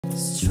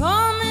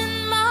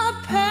strumming my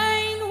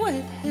pain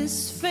with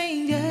his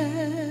fingers.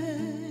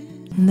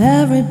 And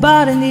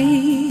everybody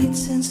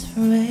needs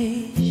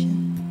inspiration.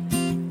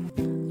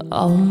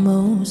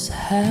 Almost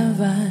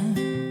heaven,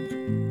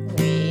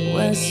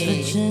 West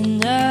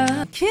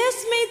Virginia.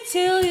 Kiss me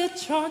till you're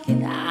drunk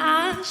and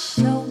I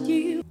show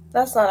you.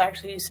 That's not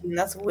actually you singing,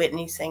 that's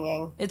Whitney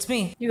singing. It's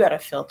me. You got a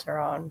filter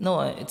on.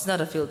 No, it's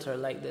not a filter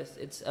like this.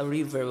 It's a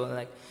reverb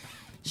like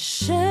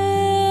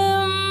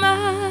share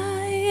my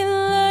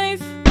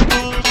life.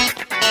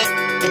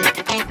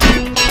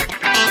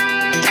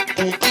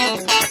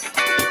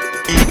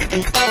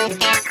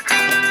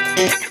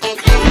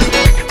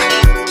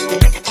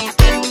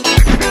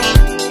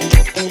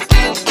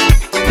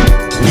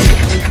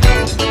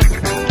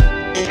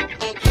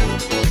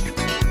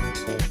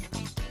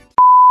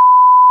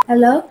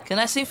 Hello? Can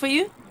I sing for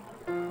you?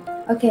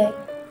 Okay.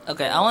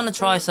 Okay, I want to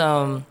try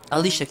some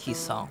Alicia Keys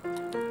song.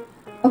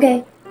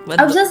 Okay. But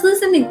I was just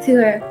listening to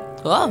her.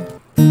 oh.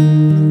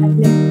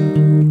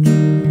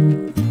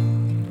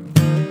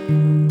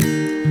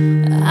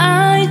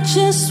 I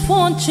just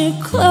want you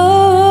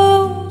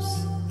close,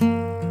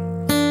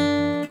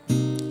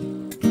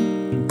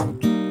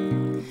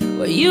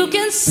 where you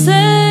can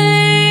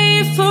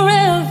stay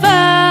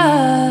forever.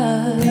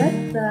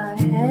 What the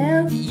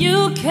hell?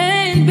 You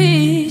can't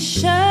be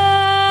shy.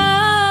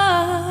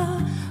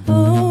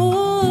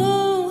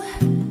 Oh,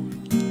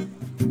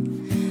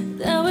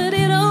 that would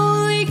it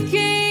only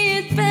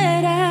get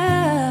better.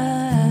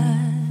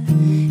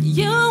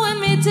 You and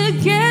me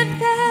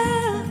together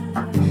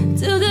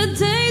till the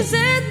days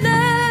and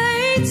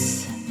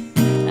nights.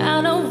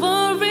 I don't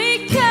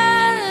worry,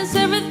 'cause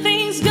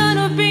everything's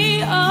gonna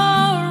be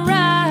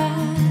alright.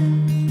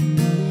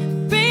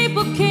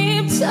 People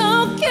keep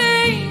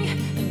talking,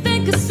 they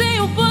could say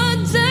what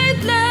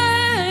they'd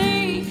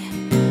like,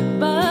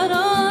 but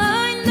all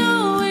I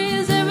know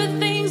is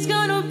everything's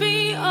gonna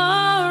be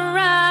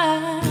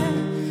alright.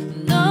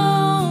 No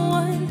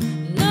one,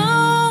 no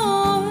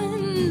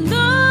one,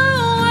 no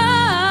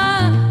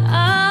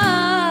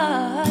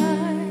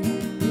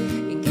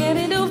one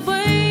getting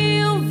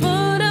away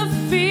over the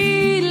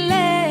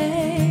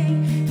feeling.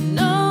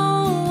 No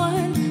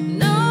one,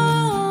 no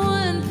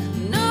one,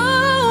 no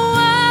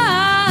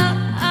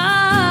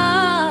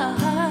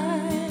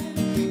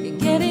one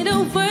getting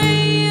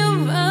away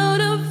about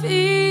a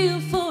feel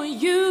for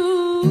you.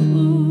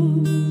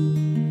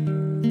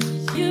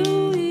 You.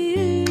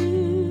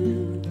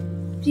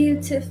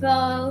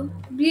 Beautiful.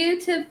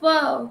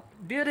 Beautiful.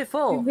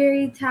 Beautiful. You're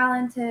very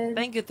talented.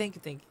 Thank you, thank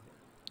you, thank you.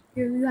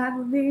 You have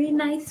a very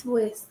nice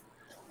voice.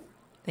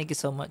 Thank you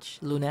so much,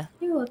 Luna.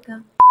 You're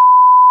welcome.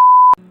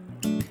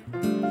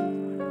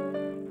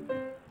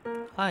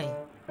 Hi.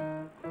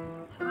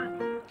 Hi.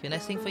 Can I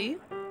sing for you?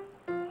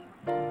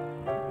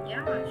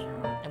 Yeah,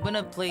 sure. I'm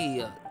gonna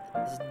play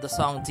the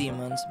song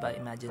Demons by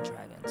Imagine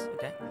Dragons,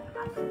 okay?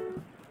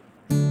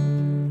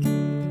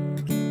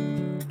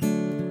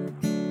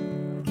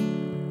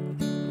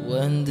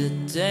 When the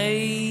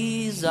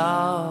days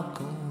are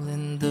cold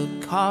and the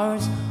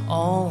cards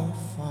all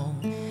fall,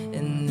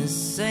 and the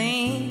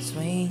saints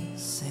we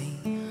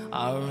sing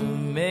are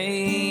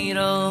made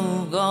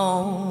of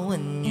gold,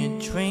 and your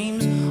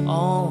dreams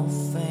all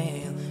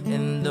fail,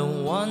 and the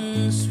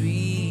ones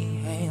we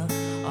hail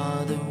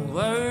are the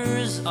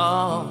worst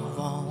of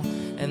all,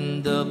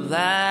 and the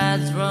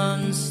bloods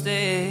run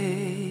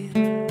stale.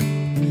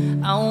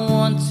 I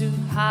want to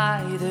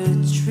hide the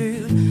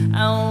truth,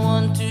 I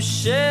want to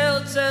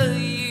shelter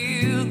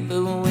you,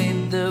 but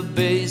with the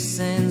bass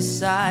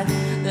inside,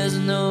 there's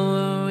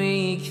nowhere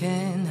we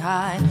can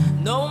hide.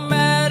 No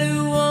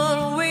matter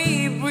what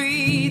we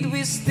breathe,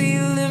 we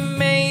still are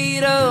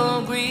made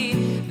of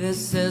greed.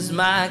 This is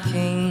my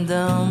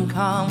kingdom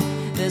come,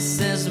 this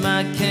is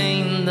my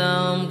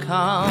kingdom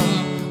come.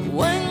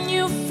 When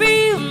you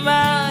feel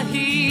my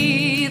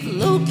heat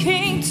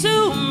looking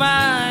to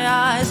my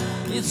eyes,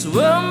 it's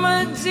where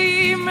my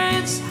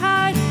demons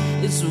hide,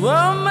 it's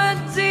where my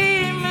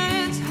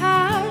demons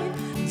hide.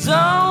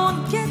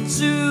 Don't get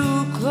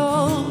too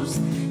close,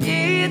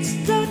 it's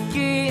dark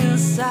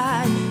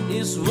inside.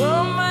 It's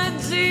where my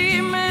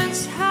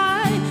demons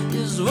hide,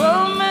 it's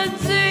where my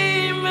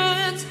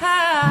demons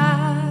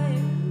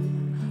hide.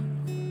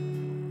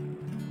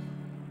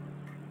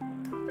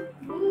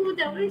 Ooh,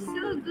 that was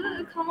so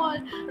good. Come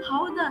on.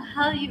 How the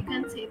hell you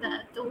can say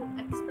that? Don't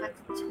expect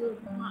too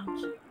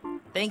much.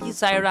 Thank you,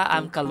 Syra.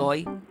 I'm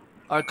Kaloy,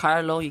 or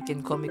Carlo. You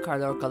can call me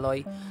Carlo or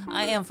Kaloy.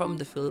 I am from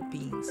the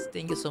Philippines.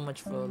 Thank you so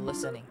much for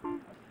listening.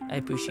 I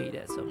appreciate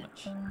that so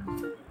much.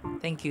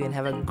 Thank you and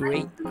have a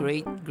great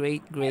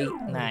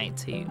night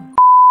to you.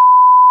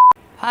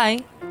 Hi.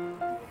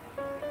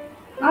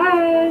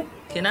 Hi.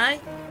 Can I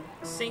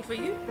sing for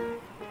you?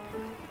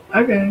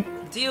 Okay.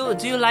 Do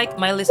you like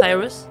Miley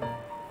Cyrus?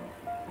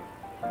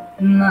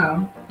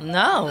 No.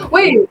 No.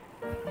 Wait.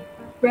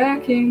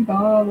 Wrecking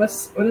Ball. What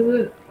is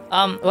it?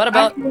 What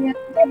about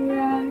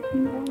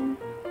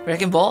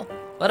Wrecking Ball?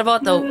 What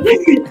about the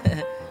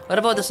what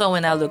about the song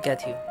When I Look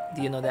at You?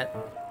 Do you know that?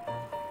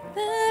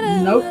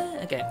 Nope.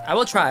 Okay, I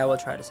will try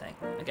to sing.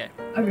 Okay.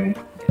 Okay.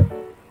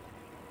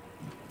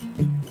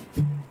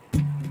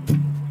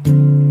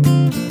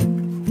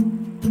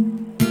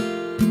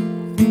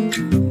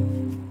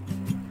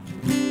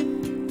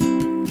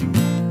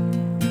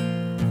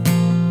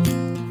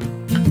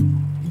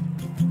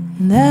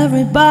 And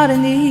everybody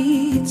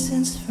needs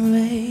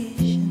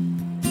inspiration,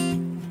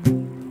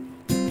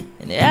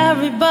 and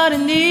everybody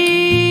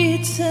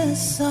needs a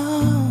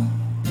song,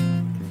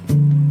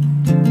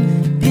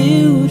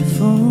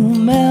 beautiful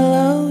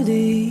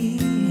melody.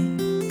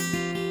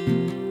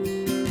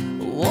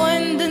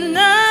 When the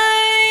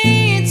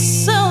night's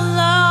so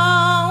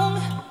long,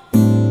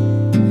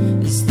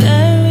 'cause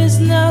there is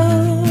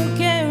no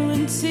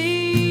guarantee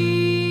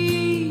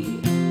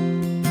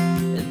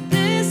that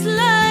this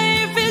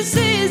life is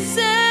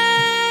easy.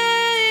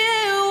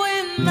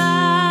 When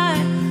my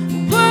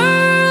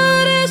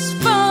world is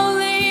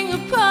falling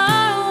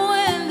apart,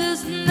 when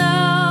there's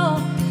no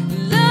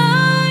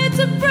light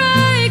to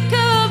break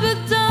up the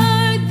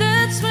dark,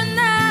 that's when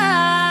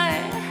I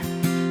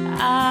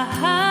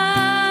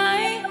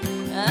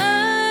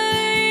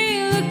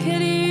look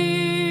at you.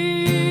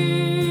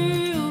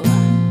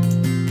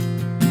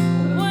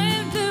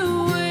 When the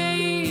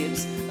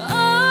waves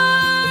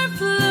are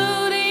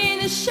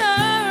floating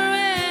ashore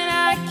and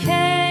I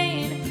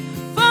can't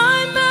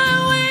find my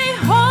way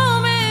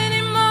home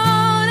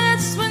anymore,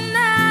 that's when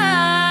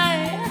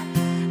I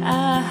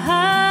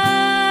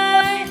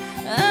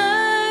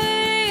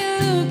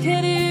look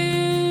at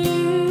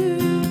you.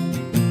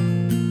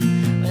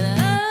 When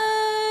I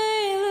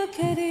look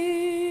at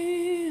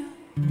you.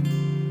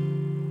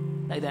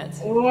 Like that.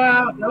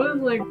 Wow, that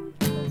was like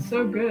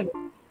so good.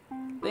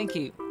 Thank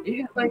you.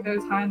 You hit like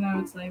those high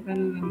notes like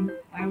better than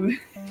I would.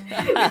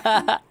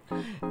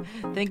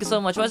 Thank you so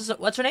much. What's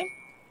your name?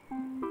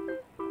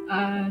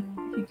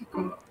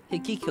 Hikiko.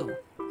 Hikiko.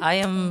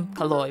 I am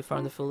Kaloy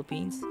from the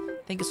Philippines.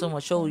 Thank you so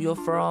much. So you're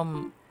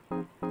from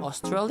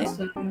Australia?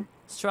 So,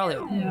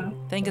 Australia. yeah.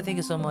 Thank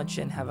you so much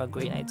and have a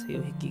great night to you,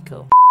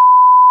 Hikiko.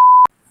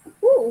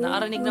 Oo.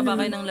 Nakarinig na ba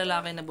kayo ng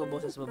lalaki na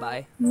buboses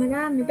babae?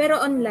 Marami. Pero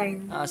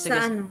online. Sige,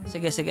 Sa ano?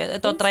 sige.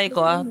 Ito, try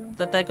ko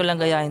Try ko lang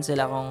gayahin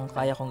sila kung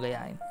kaya kong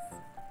gayahin.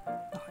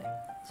 Okay.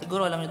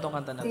 Siguro alam niyo itong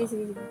kanta na to.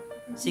 Sige.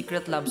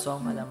 Secret Love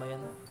Song. Alam mo yun?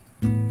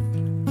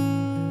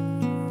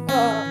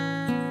 Oo.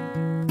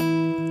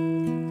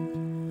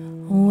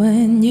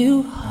 When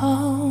you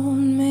hold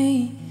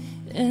me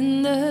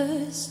in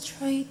the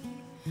street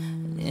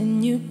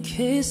and you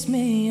kiss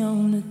me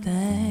on the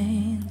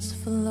dance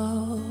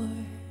floor,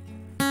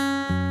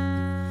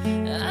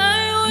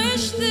 I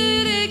wish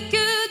that it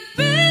could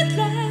be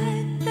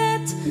like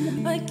that.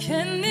 Why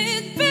can't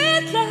it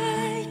be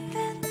like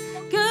that?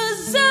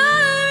 'Cause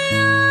I'm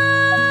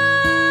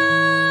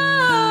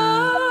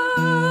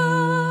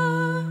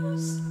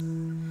yours.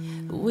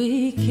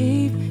 We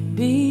keep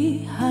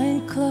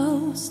behind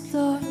closed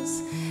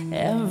doors.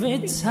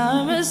 Every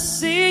time I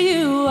see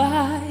you,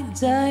 I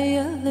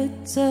die a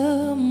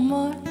little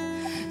more.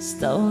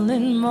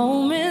 Stolen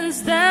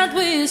moments that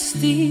we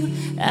steal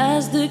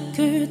as the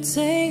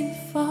curtain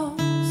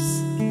falls.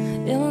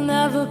 It'll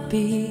never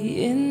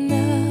be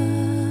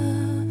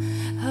enough.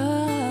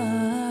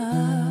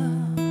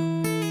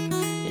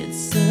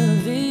 It's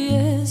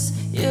obvious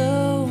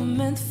you're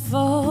meant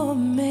for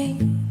me.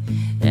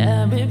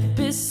 Every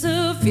piece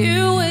of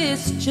you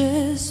is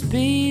just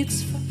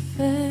beats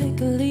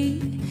perfectly.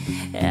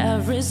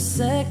 Every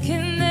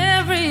second,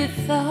 every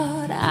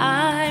thought,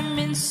 I'm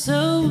in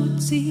so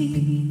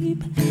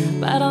deep,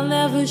 but I'll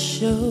never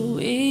show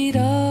it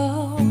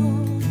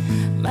on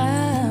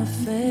my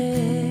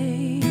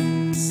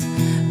face.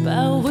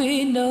 But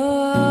we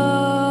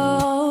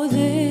know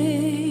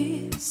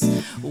this,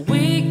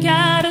 we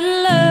got a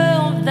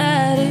love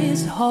that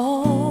is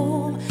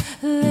homeless.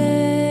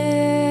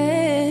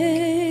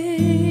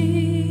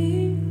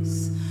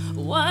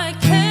 Why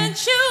can't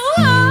you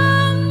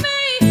hold me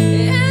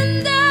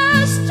in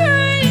the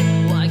street?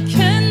 Why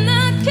can't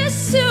I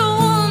kiss you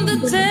on the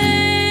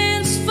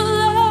dance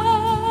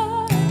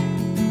floor?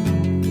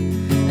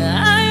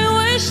 I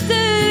wish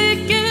that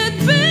it could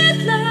be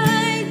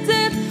like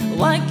that.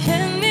 Why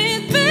can't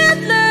it be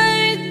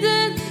like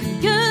that?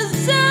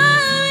 'Cause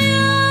I'm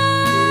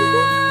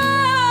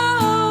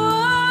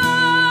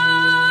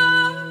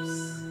yours.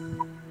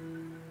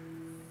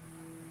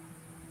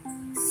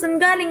 Saan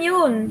galing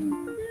yun?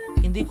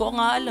 Hindi ko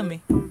nga alam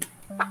eh.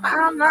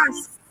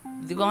 Angas.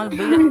 Hindi ko nga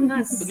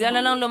bigla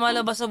na lang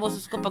lumalabas sa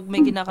boses ko pag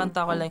may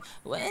kinakanta ko lang,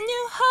 when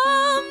you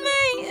hold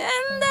me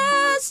in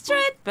the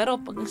street.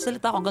 Pero pag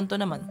nagsalita ko, ganito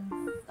naman.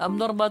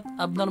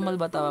 Abnormal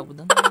ba tawag ko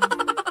doon?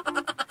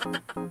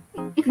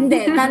 Hindi,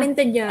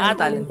 talented yan.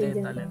 Talented.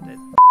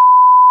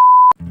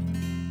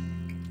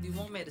 Do you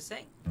want me to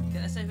sing?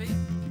 Can I sing for you?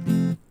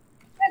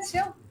 Yes,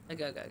 yeah.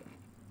 Okay.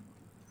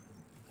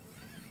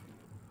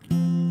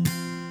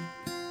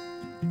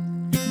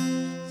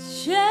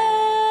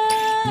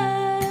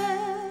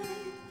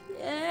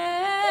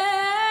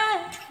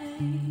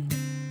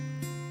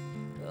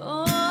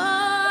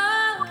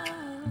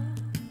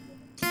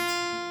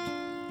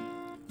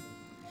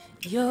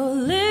 Your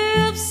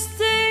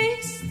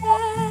lipstick's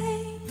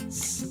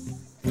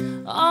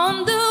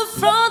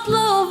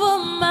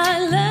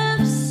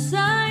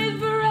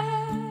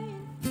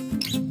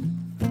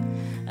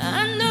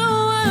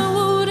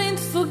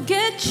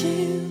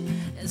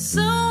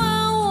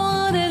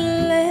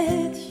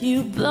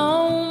you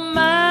blow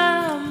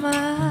my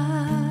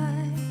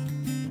mind.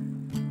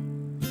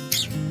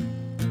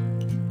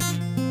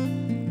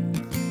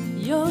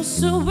 Your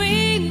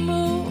sweet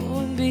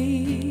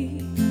moonbeam,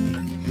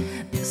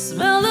 the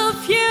smell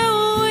of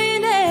you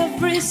in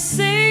every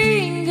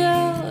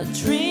single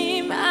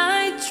dream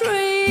I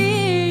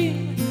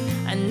dream.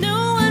 I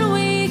knew when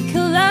we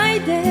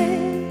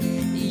collided,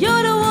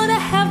 you're the one I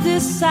have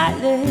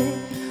decided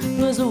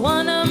was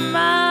one of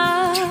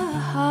my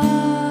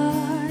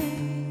heart.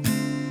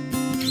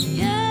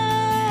 Yeah.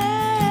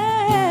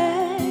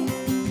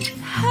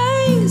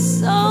 Hey,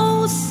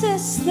 soul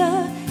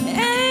sister,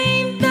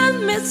 ain't that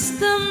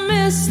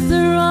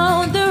Mr.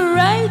 on the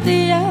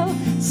radio?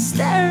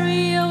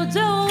 Stereo,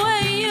 the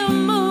way you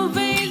move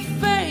ain't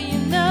fair, you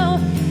know.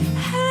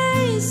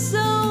 Hey,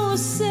 soul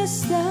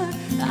sister,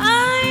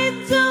 I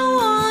don't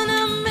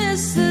wanna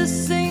miss a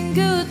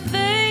single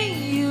thing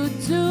you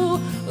do.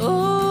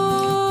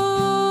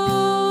 Ooh,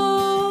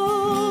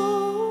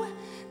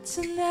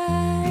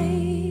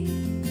 tonight,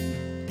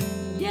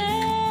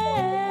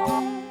 yeah,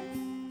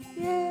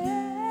 yeah.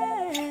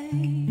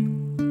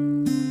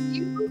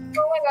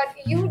 Oh my god,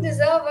 you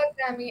deserve a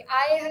Grammy.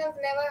 I have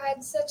never had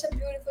such a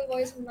beautiful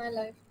voice in my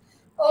life.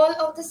 All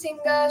of the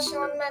singers,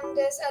 Shawn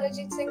Mendes,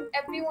 Arijit Singh,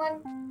 everyone,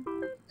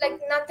 like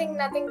nothing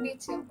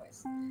beats your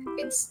voice.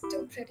 It's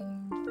too pretty.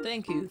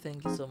 Thank you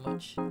so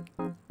much.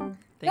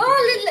 No,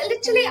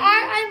 literally,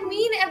 I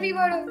mean every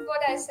word of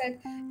what I said.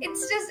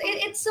 It's just,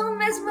 it's so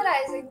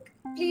mesmerizing.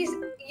 Please,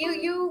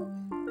 you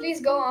please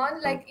go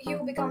on. Like, you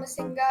become a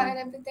singer and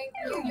everything.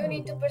 You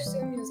need to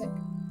pursue music.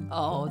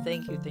 Oh,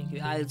 thank you.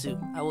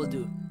 I will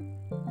do,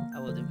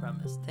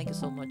 promise. Thank you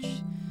so much.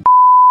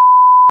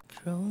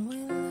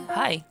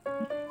 Hi.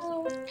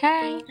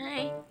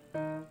 Hi.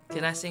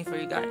 Can I sing for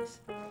you guys?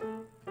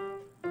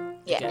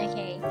 Yeah.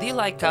 Okay. Do you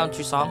like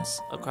country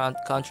songs or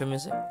country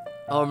music?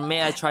 Or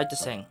may I try to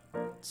sing?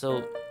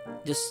 So,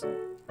 just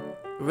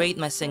rate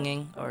my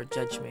singing or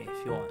judge me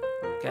if you want.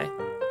 Okay?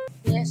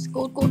 Yes.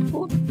 Good.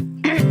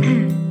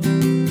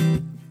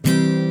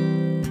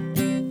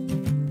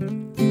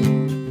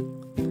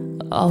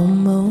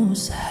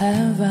 Almost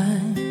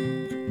heaven,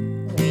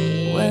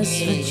 West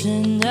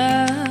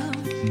Virginia,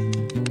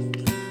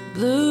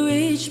 Blue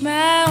Ridge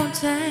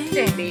Mountain,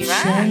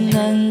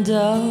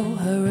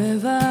 Shenandoah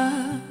River.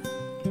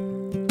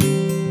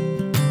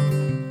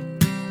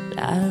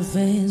 Life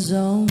is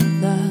older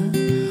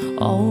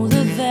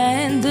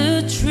than the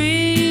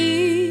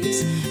trees,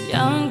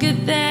 younger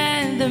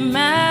than the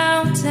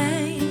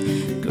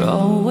mountain,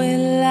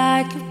 growing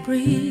like a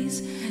breeze.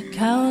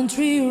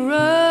 Country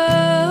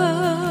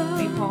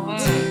roads,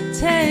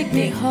 take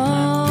me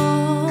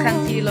home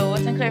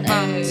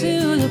to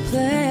the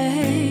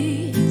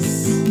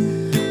place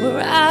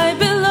where I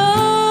belong.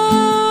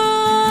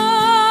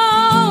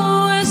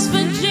 West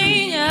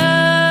Virginia,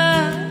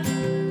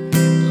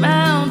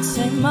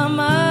 Mountain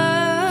Mama,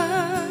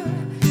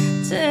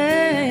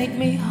 take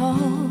me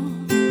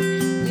home.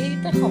 นี่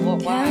แต่เขาบอก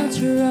ว่า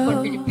คน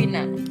ฟิลิปปินส์อ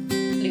ะ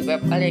หรือแบ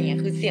บอะไรเงี้ย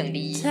คือเสียง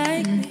ดี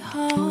Take me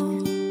home.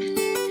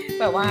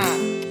 แบบว่า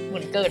เหมื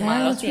อนเกิดมา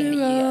แล้วเสียงดี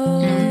อะ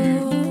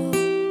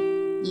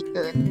ดีเ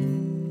กิน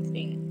จ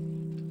ริง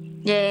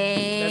เย้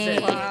That's it.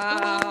 ว้า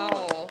ว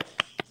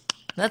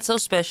Not so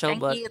special,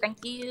 thank but you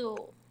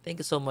thank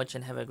you so much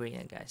and have a great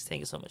night, guys. Thank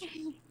you so much.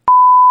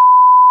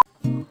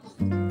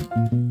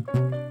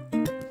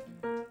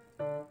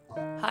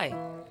 Hi.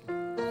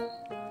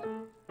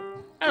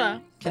 Hello.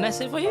 Can I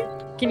sing for you?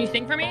 Can you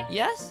sing for me?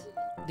 Yes.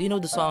 Do you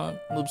know the song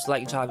 "Moves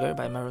Like Jagger"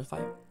 by Maroon 5?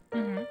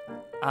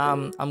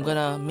 I'm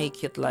gonna make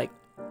it like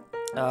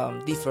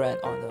different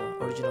on the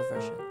original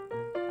version.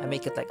 I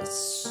make it like a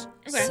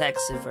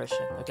sexy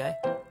version. Okay.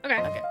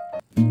 Okay.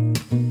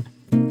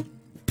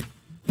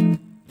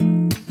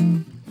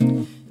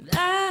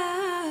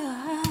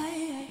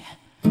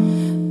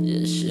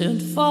 Just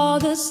shoot for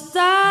the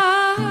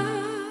stars.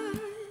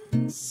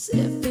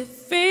 If it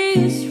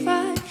feels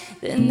right,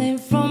 then aim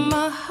from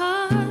my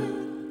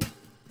heart.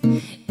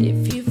 If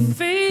you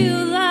feel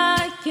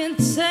like you can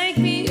take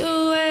me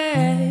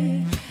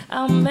away,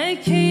 I'll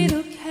make it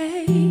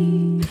okay.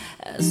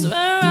 I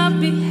swear I'll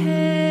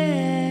behave.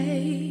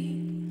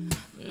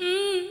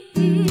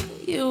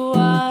 You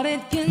are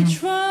in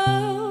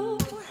control.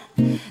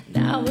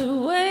 Now we're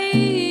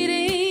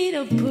waiting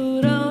to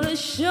put on a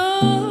show.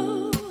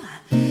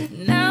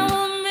 Now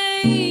I'll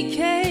make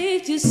it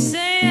to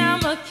say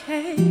I'm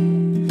okay.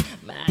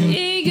 My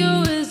ego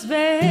is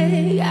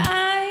big.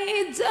 I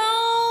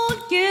don't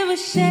give a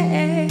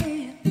shit.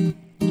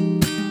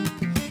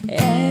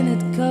 And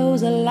it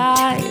goes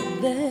like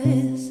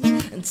this.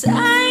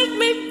 Take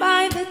me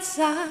by the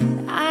time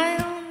I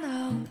don't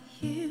know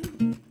you.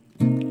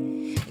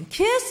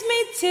 Kiss me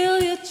till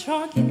you're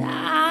drunk and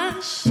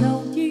I'll show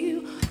you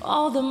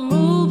all the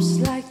moves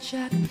like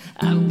Chuck.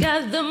 I've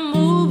got the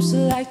moves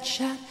like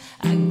Chuck.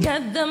 I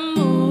got the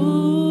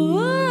moves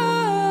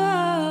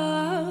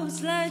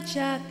like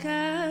Chuck,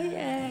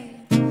 yeah.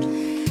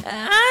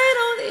 I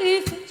don't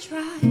even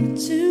try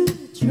to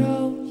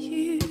draw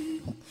you.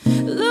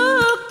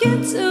 Look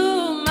into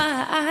my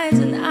eyes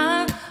and I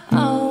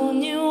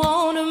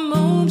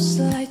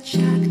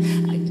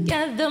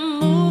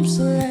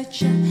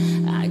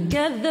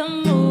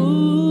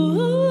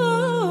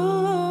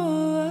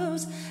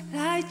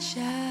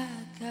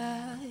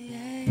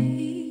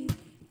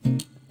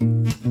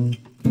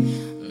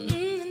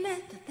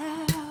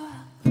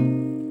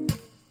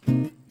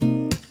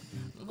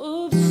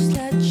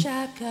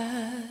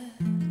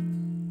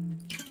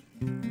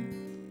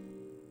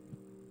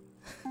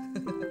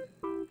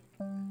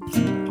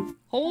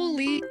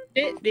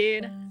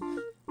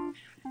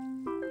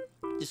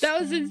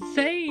That was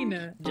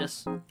insane.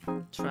 Just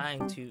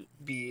trying to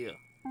be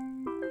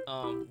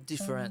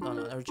different on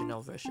an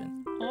original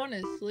version.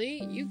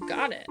 Honestly, you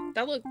got it.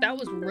 That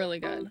was really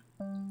good.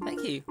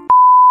 Thank you.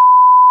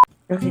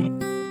 Okay.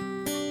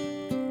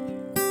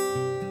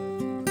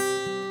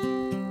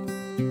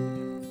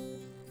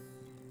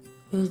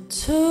 We'll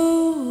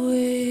do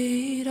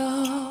it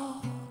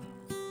all,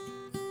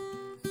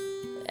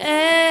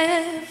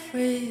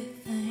 everything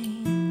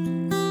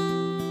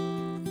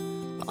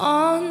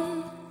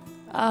on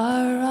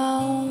our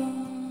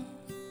own.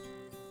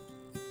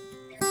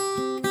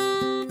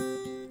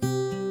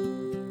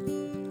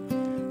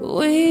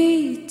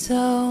 We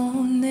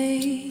don't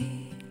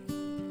need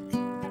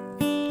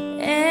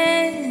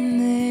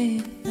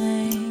anything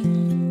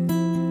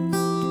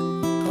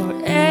or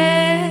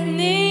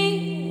anyone.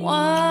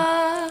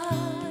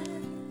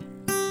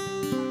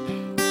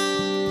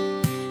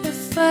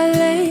 If I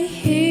lay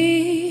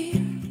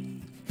here,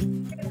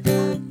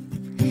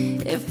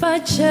 if I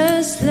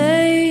just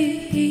lay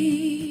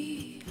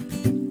here,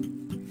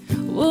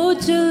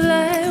 would you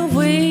lay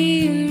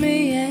with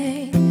me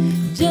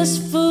and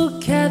just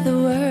forget the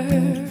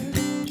word?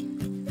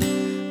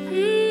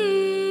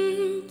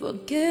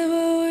 Forget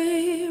what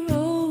we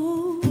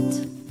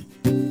wrote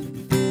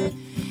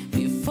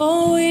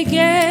before we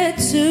get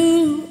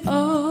too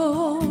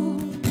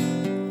old.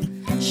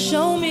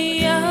 Show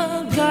me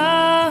a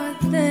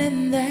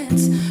garden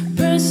that's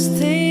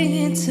bursting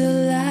into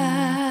life.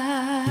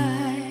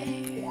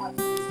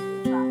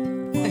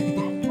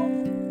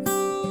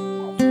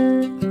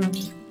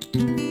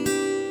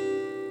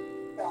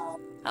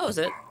 How was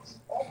it?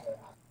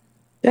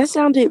 That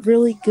sounded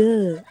really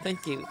good.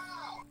 Thank you.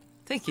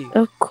 Thank you.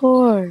 Of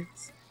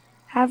course.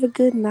 Have a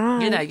good night.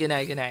 Good night, good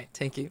night, good night.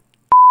 Thank you.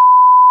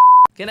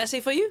 Can I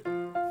sing for you?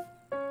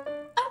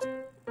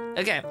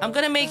 Okay, I'm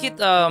gonna make it,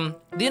 do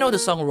you know the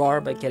song Roar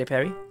by Katy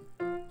Perry?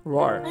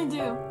 Roar. I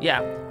do.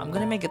 Yeah, I'm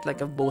gonna make it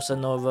like a bossa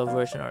nova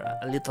version or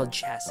a little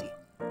jazzy.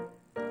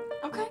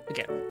 Okay.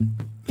 Okay.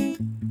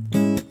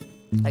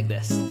 Like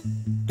this.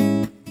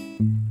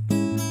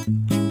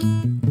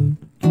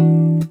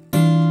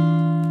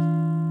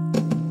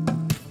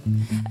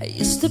 I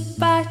used to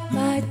bite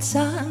my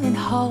tongue and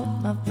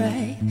hold my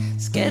breath,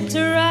 scared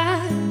to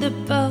ride the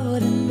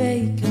boat and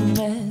make a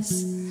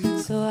mess.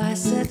 So I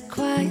said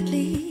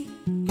quietly,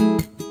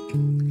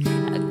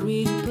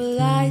 agreed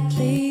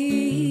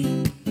politely.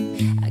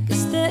 I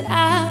guess that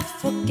I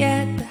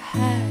forget I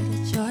had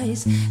a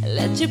choice. I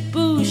let you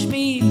push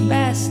me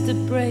past the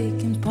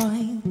breaking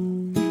point.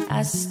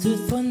 I stood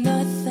for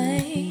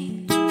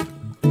nothing,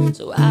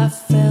 so I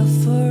fell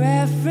for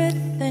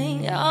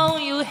everything. Oh,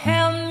 you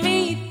held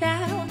me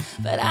down,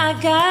 but I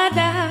got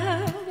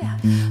out,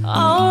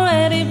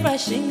 already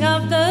brushing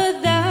off the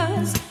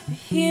dust. You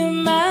hear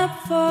my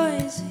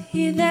voice, you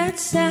hear that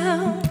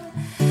sound,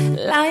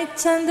 light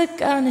thunder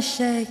gonna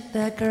shake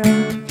the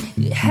ground.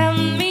 You held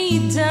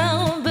me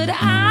down, but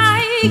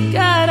I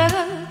got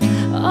up,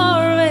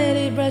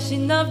 already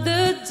brushing off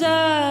the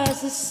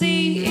dust. I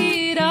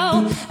see it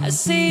all, I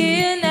see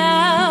it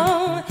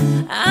now.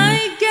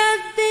 I got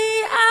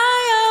the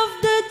eye of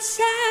the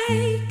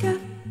tiger,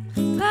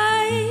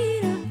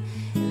 fighter,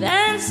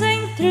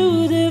 dancing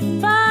through the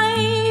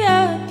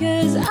fire.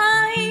 'Cause I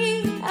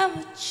am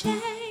a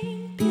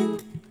champion.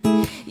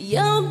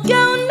 You're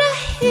gonna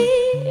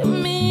hear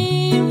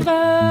me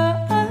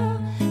roar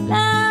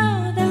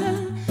louder,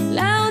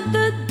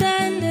 louder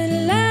than the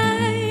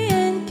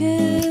lion.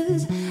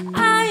 'Cause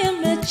I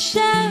am a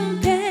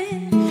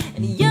champion,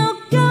 and you're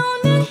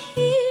gonna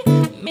hear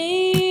me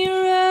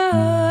roar.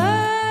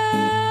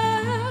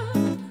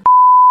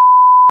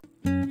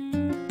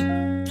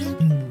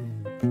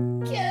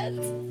 Cute.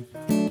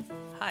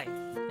 Hi,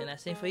 can I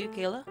sing for you,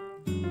 Kayla?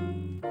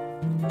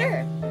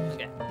 Sure.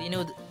 Okay.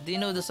 Do you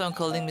know the song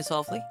Calling Me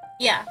Softly?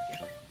 Yeah.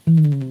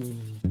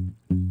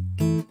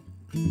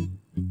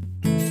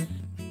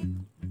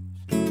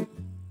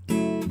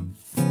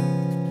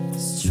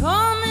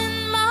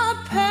 Strumming my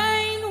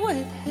pain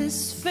with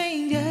his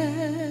fingers,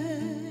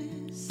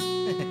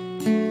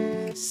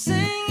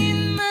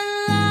 singing my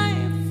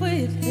life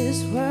with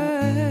his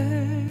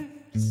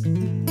words,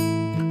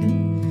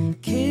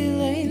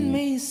 killing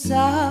me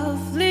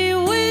softly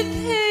with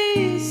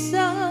his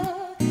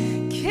song,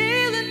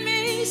 killing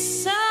me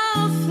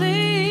softly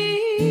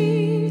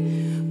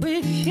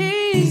with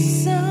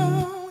his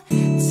song,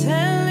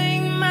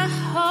 telling my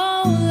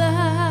whole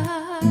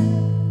life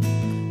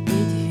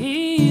with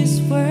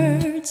his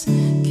words,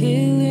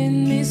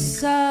 killing me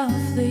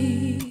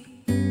softly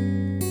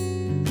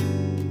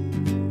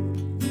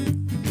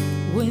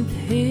with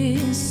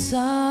his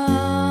song.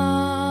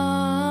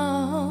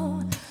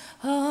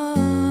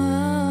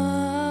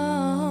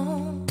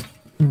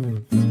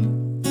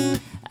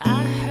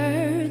 I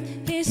heard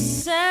he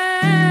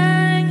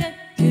sang a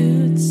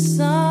good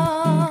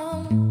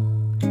song.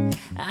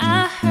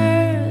 I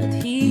heard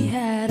he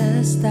had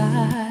a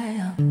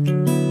style,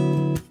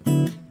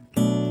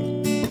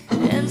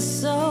 and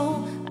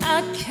so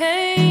I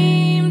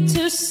came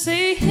to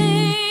see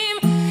him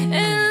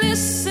and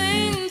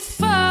listen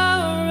for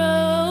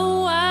a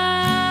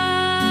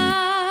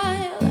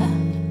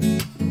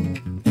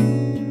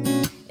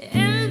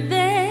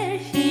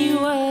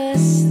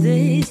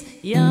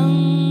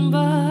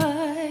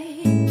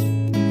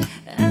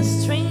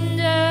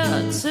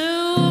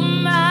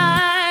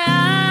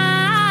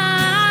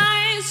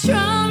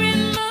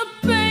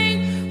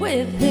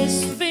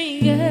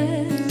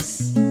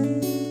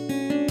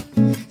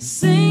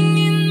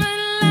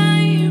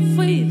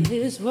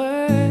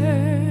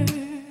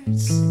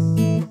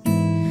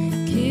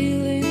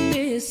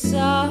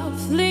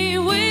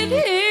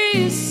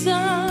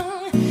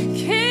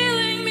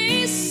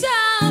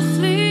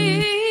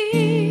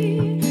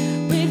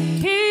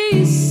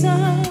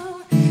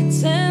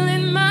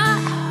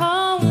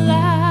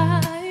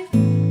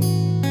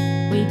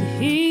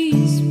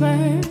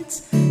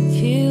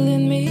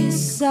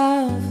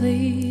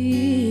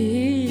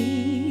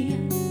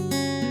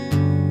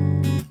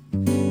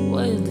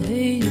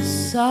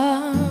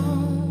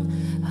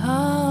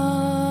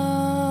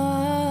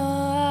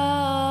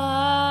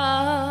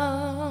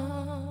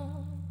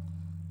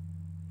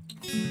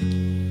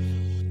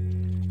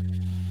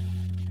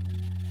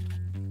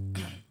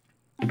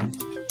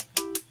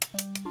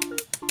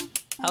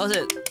How was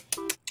it?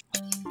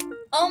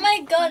 Oh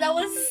my god, that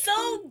was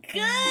so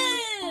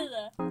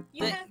good!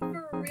 You Th- have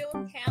for real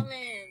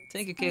talent.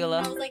 Thank you, That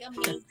Kayla. was like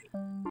amazing.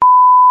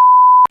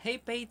 Hey,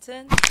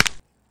 Peyton.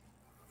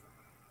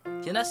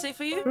 Can I sing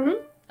for you? Mhm.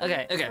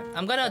 Okay.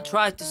 I'm gonna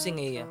try to sing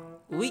a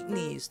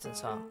Whitney Houston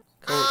song.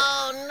 Cool.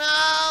 Oh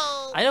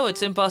no! I know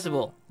it's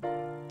impossible.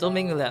 Don't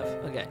make me laugh.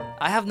 Okay.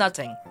 I have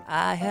nothing.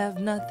 I have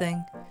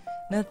nothing.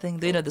 Nothing.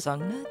 Do you know the song?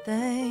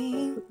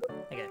 Nothing.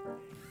 Okay.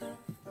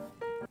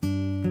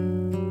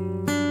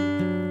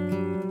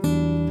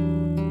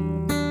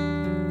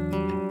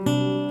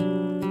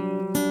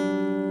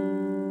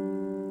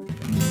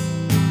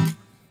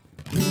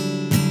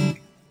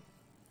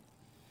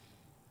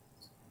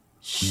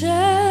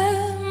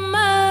 Share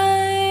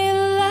my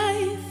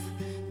life,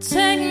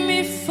 take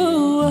me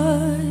for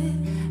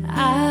what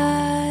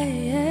I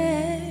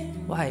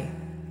am. Why?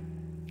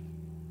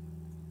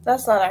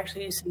 That's not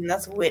actually you singing.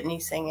 That's Whitney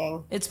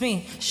singing. It's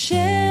me.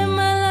 Share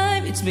my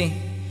life, it's me.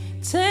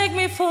 Take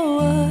me for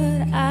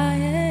what I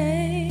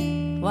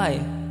am. Why?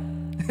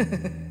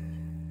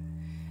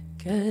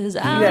 Cause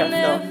You I'm got a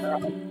never. filter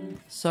on.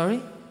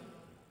 Sorry?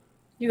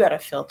 You got a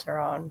filter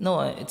on.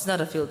 No, it's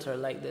not a filter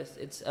like this.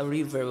 It's a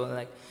reverb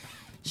like.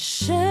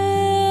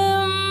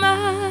 Share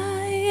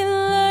my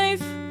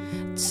life,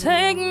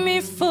 take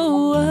me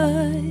for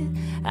what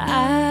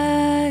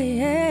I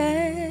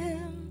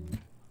am.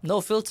 No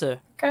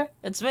filter. Okay.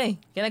 It's me.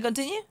 Can I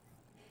continue?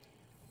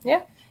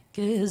 Yeah.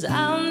 Cause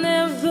I'll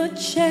never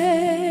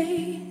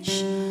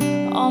change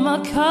all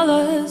my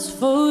colors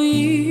for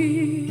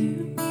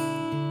you.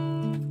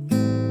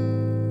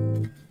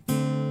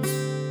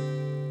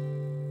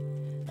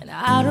 And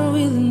I don't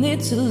really need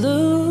to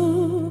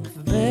look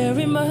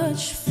very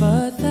much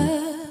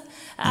further.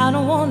 I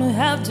don't wanna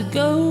have to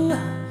go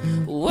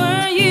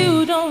where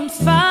you don't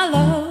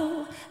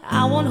follow.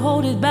 I won't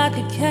hold it back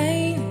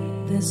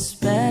again. There's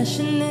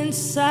passion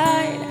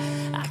inside.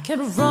 I can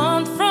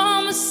run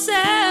from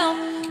myself.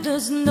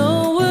 There's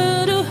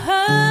nowhere to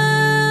hide.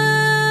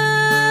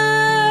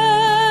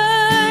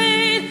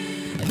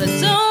 But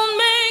don't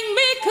make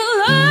me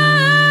close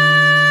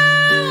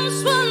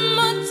one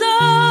more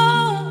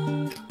door.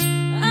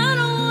 I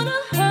don't wanna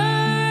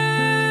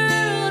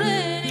hurt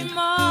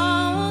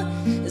anymore.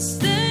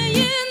 Stay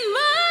in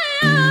my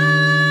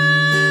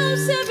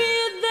arms if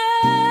you're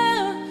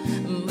there.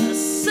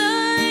 Must I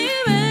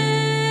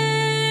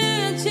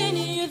imagine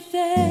you're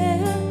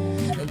there?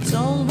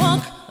 Don't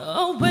walk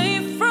away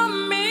from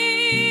me.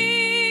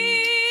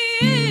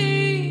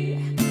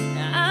 I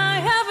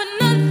have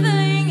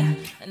nothing,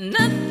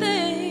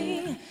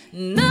 nothing,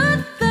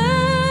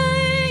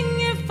 nothing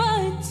if I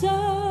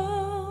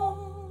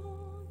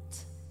don't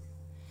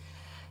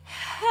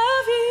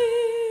have you.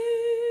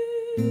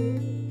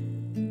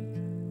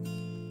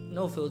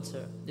 No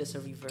filter, just a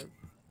reverb.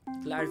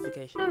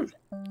 Clarification.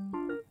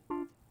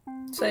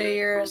 So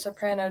you're a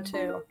soprano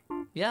too.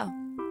 Yeah.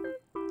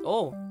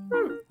 Oh,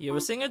 you're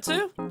a singer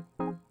too?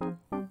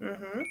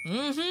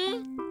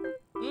 Mm-hmm.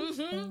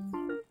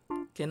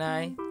 Can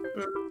I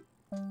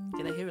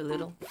hear a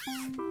little?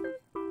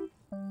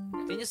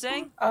 Can you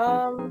sing?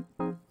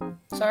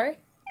 Sorry?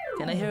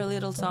 Can I hear a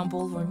little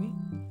sample for me?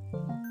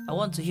 I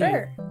want to hear.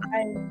 Sure.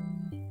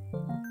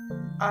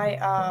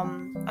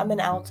 I'm an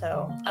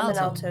alto. I'm an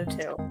alto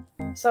too.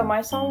 So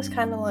my song's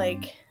kind of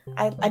like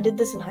I did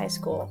this in high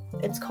school.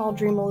 It's called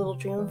 "Dream a Little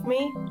Dream of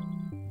Me."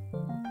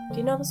 Do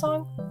you know the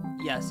song?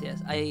 Yes.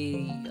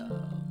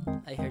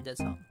 I heard that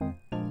song.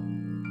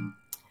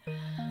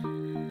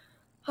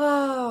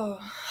 Oh,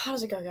 how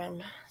does it go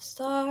again?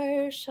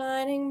 Stars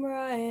shining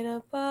bright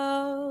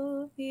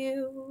above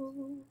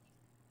you.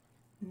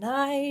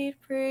 Night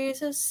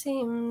breezes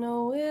seem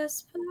to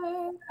whisper,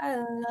 I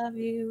love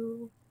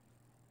you.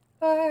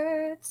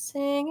 Birds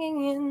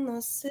singing in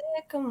the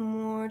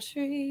sycamore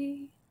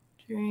tree.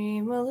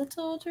 Dream a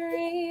little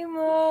dream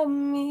of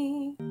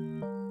me.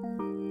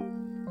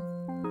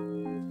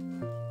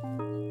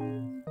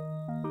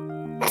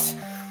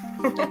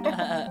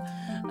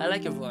 I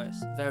like your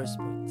voice. Very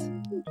smooth.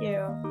 Thank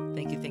you.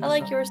 Thank you. I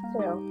like yours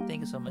too.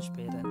 Thank you so much,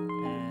 Peyton.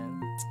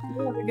 And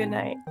You have a good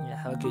night. yeah,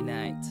 have a good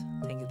night.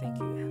 Thank you.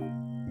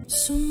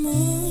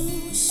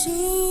 Sumusulya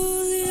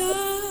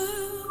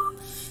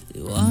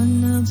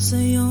liwanag sa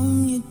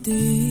iyong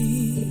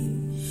ngiti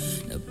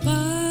na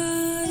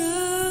para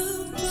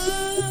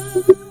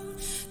bang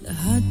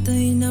lahat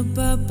ay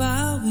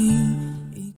nababawi.